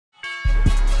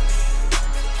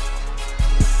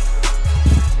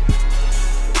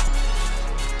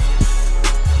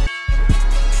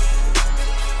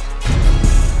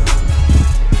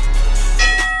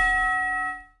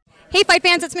fight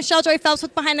fans? It's Michelle Joy Phelps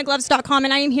with BehindTheGloves.com,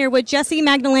 and I am here with Jessie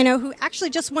Magdaleno, who actually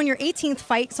just won your 18th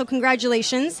fight, so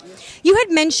congratulations. You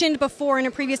had mentioned before in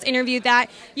a previous interview that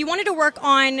you wanted to work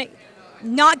on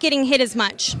not getting hit as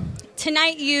much.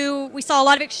 Tonight we saw a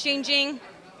lot of exchanging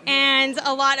and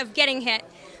a lot of getting hit.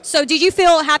 So did you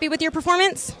feel happy with your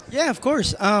performance? Yeah, of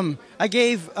course. I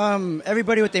gave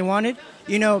everybody what they wanted.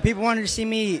 You know, people wanted to see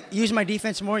me use my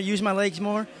defense more, use my legs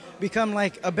more, become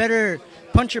like a better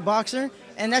puncher boxer,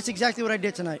 and that's exactly what I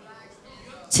did tonight.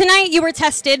 Tonight you were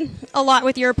tested a lot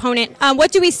with your opponent.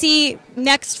 What do we see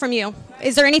next from you?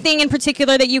 Is there anything in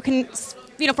particular that you can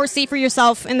foresee for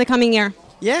yourself in the coming year?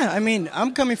 Yeah, I mean,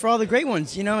 I'm coming for all the great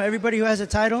ones. You know, everybody who has a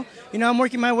title, I'm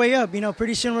working my way up.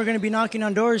 Pretty soon we're going to be knocking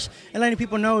on doors and letting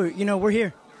people know, we're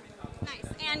here. Nice.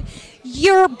 And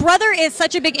your brother is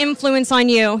such a big influence on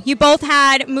you. You both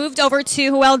had moved over to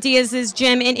Joel Diaz's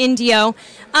gym in Indio.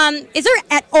 Is there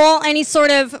at all any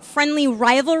sort of friendly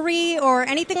rivalry or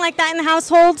anything like that in the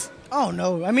household? Oh,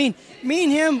 no. I mean, me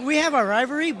and him, we have our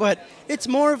rivalry, but it's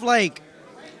more of like,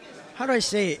 how do I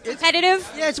say it?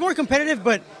 Competitive? Yeah, it's more competitive,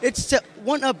 but it's to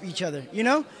one-up each other,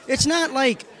 It's not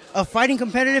like a fighting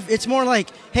competitive. It's more like,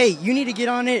 hey, you need to get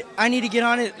on it, I need to get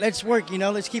on it, let's work,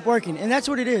 let's keep working. And that's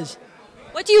what it is.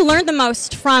 What do you learn the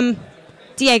most from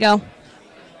Diego?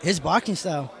 His boxing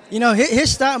style.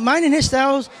 His style, mine and his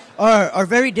styles are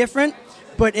very different,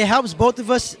 but it helps both of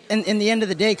us in the end of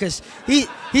the day because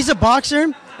he's a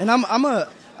boxer, and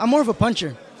I'm more of a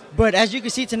puncher. But as you can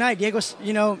see tonight, Diego,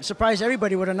 surprised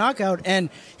everybody with a knockout, and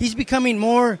he's becoming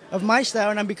more of my style,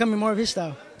 and I'm becoming more of his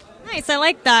style. Nice, I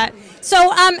like that. So,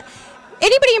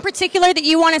 anybody in particular that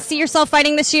you want to see yourself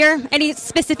fighting this year? Any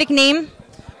specific name?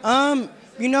 I'll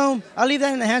leave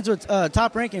that in the hands of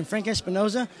Top Rank and Frank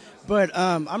Espinoza, but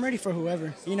I'm ready for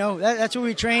whoever. That's what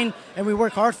we train and we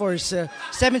work hard for, is to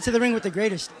step into the ring with the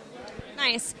greatest.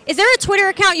 Nice. Is there a Twitter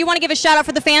account you want to give a shout out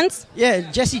for the fans?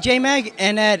 Yeah, Jessie J Mag,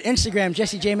 and at Instagram,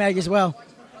 Jessie J Mag as well.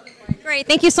 Great.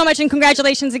 Thank you so much, and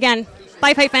congratulations again.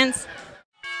 Bye, fight fans.